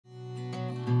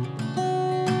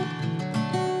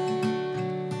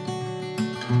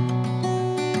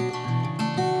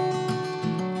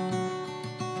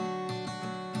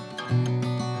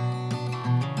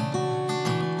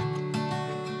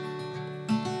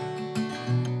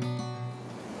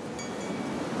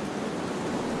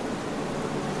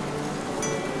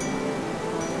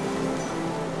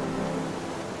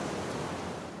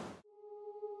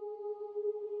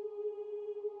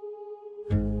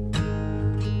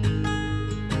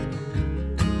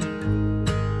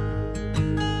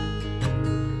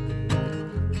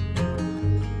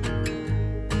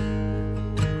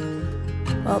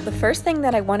Well, the first thing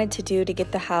that I wanted to do to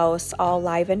get the house all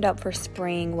livened up for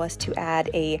spring was to add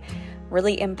a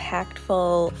really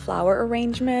impactful flower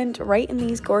arrangement right in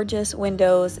these gorgeous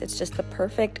windows. It's just the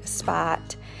perfect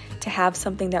spot to have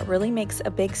something that really makes a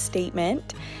big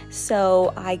statement.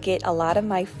 So I get a lot of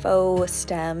my faux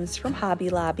stems from Hobby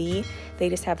Lobby. They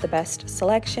just have the best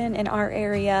selection in our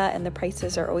area, and the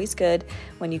prices are always good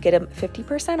when you get them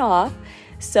 50% off.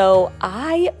 So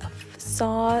I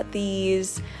saw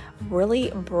these really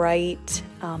bright,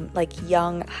 like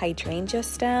young hydrangea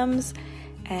stems,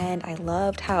 and I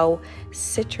loved how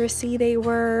citrusy they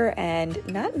were, and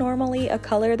not normally a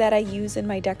color that I use in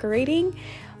my decorating,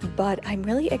 but I'm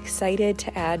really excited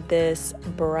to add this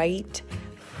bright,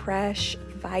 fresh,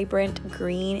 vibrant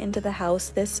green into the house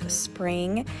this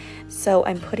spring. So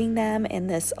I'm putting them in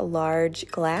this large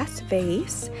glass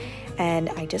vase, and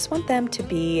I just want them to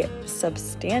be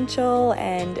substantial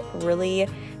and really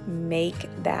make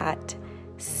that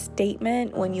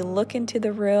statement when you look into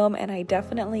the room. And I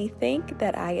definitely think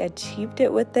that I achieved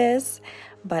it with this,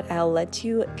 but I'll let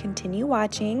you continue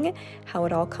watching how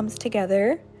it all comes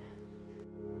together.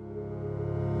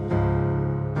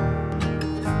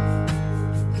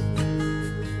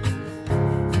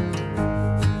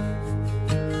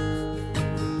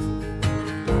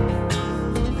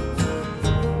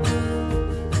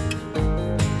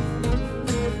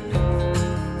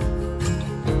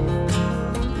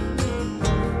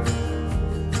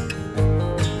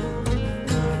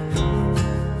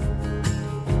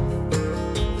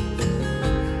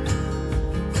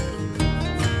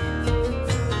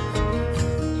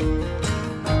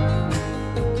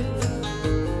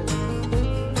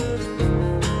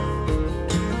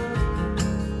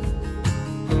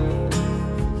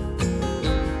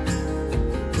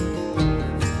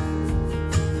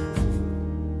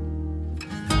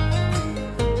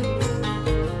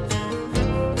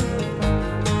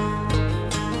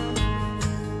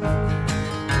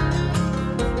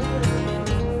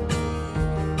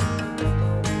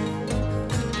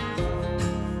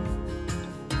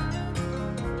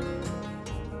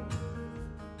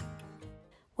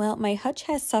 Well, my hutch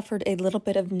has suffered a little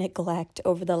bit of neglect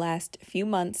over the last few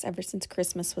months, ever since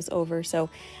Christmas was over, so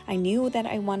I knew that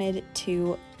I wanted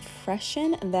to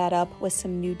freshen that up with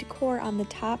some new decor on the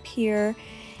top here,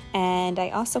 and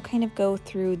I also kind of go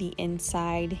through the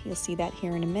inside. You'll see that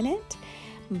here in a minute,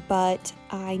 but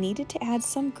I needed to add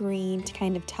some green to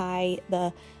kind of tie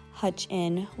the hutch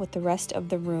in with the rest of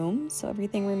the room so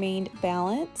everything remained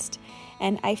balanced.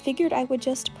 And I figured I would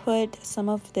just put some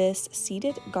of this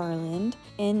seeded garland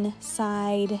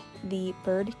inside the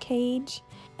bird cage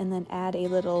and then add a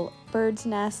little bird's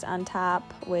nest on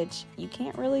top, which you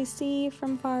can't really see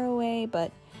from far away,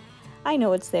 but I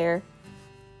know it's there.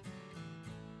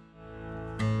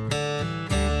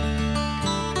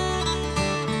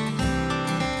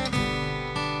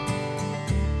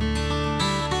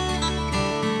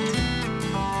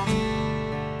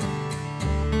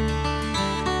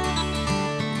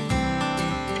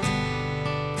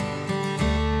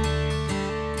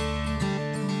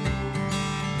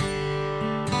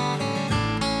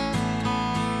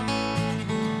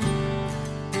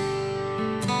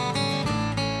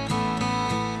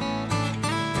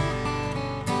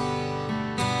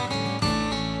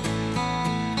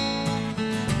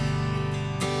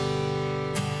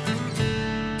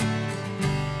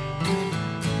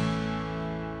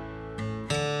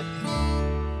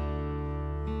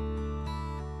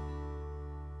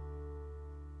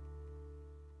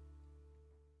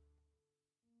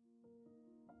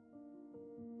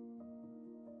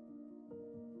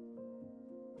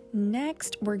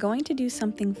 Next, we're going to do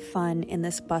something fun in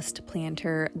this bust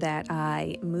planter that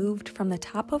I moved from the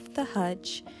top of the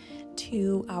hutch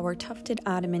to our tufted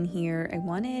ottoman here. I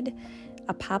wanted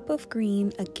a pop of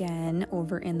green again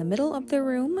over in the middle of the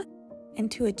room. And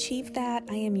to achieve that,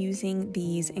 I am using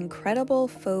these incredible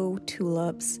faux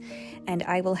tulips, and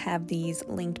I will have these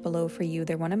linked below for you.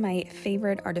 They're one of my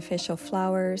favorite artificial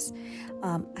flowers.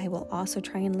 I will also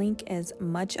try and link as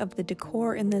much of the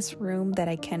decor in this room that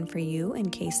I can for you in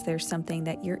case there's something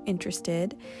that you're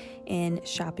interested in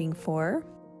shopping for.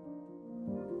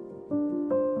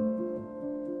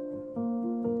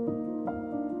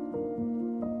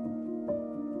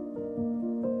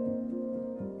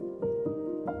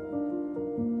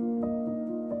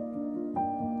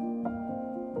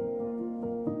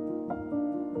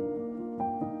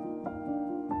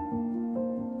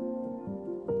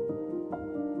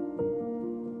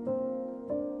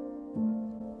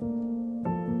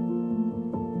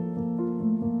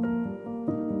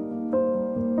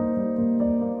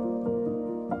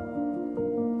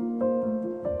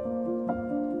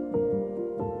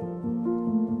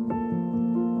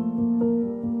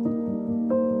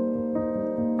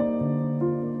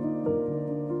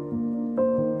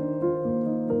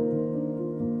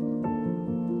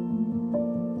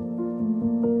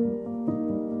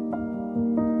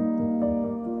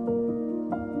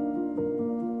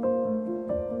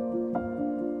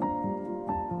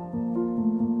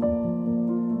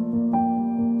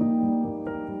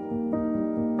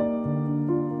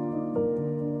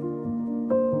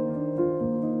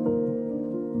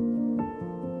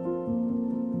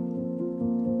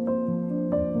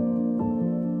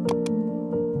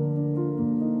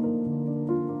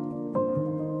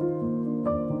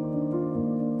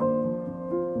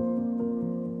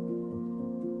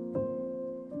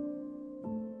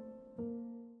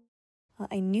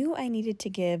 I needed to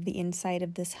give the inside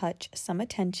of this hutch some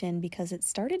attention because it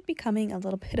started becoming a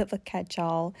little bit of a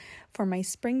catch-all for my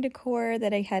spring decor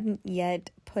that I hadn't yet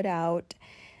put out.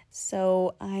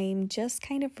 So I'm just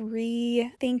kind of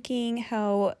rethinking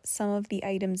how some of the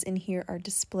items in here are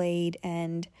displayed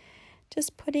and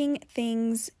just putting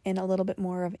things in a little bit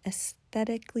more of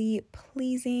aesthetically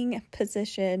pleasing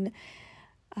position.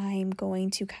 I'm going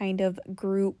to kind of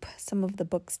group some of the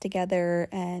books together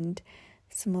and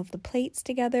some of the plates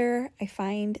together. I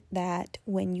find that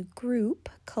when you group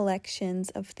collections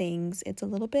of things, it's a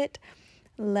little bit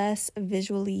less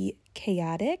visually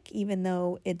chaotic, even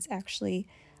though it's actually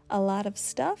a lot of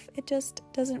stuff. It just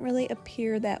doesn't really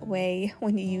appear that way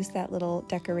when you use that little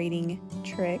decorating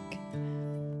trick.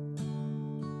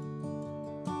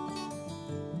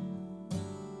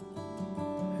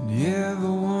 And you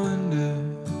ever wonder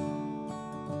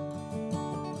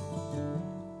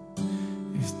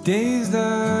if days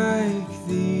like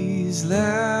these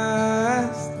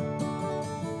last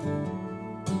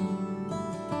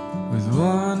with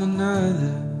one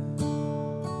another,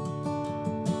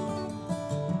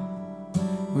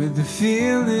 with the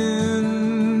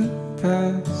feeling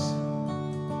pass?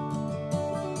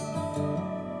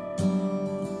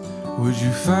 Would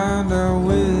you find out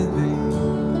with me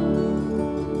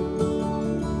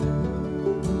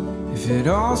if it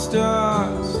all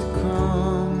starts to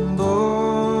crumble?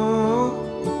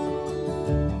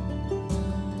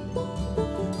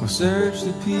 We'll search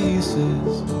the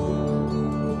pieces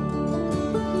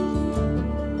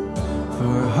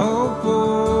for a hope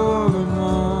or a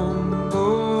mumble.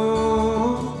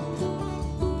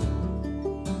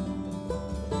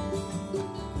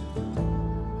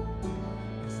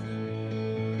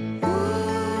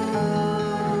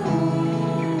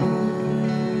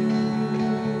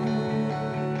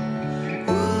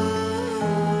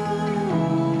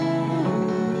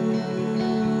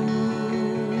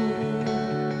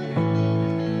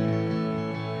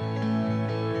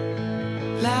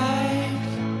 Life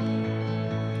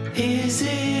is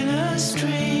in a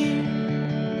stream.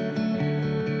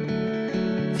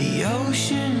 The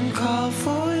ocean called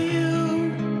for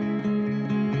you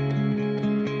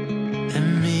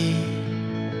and me.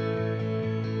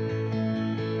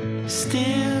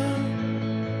 Still,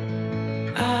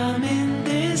 I'm in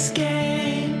this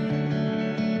game,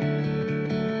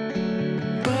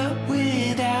 but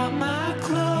without my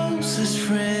closest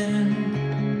friend.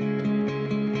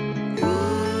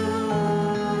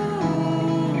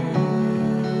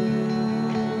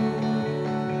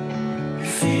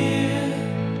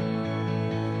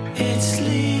 It's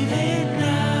leaving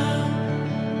now.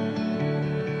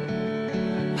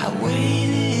 I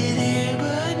waited here,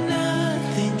 but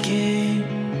nothing came.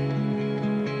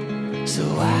 So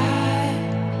I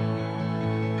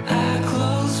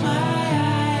close my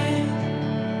eyes,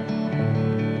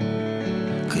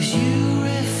 'cause you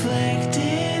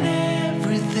reflected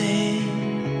everything.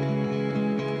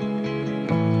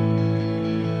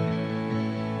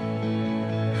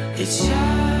 It's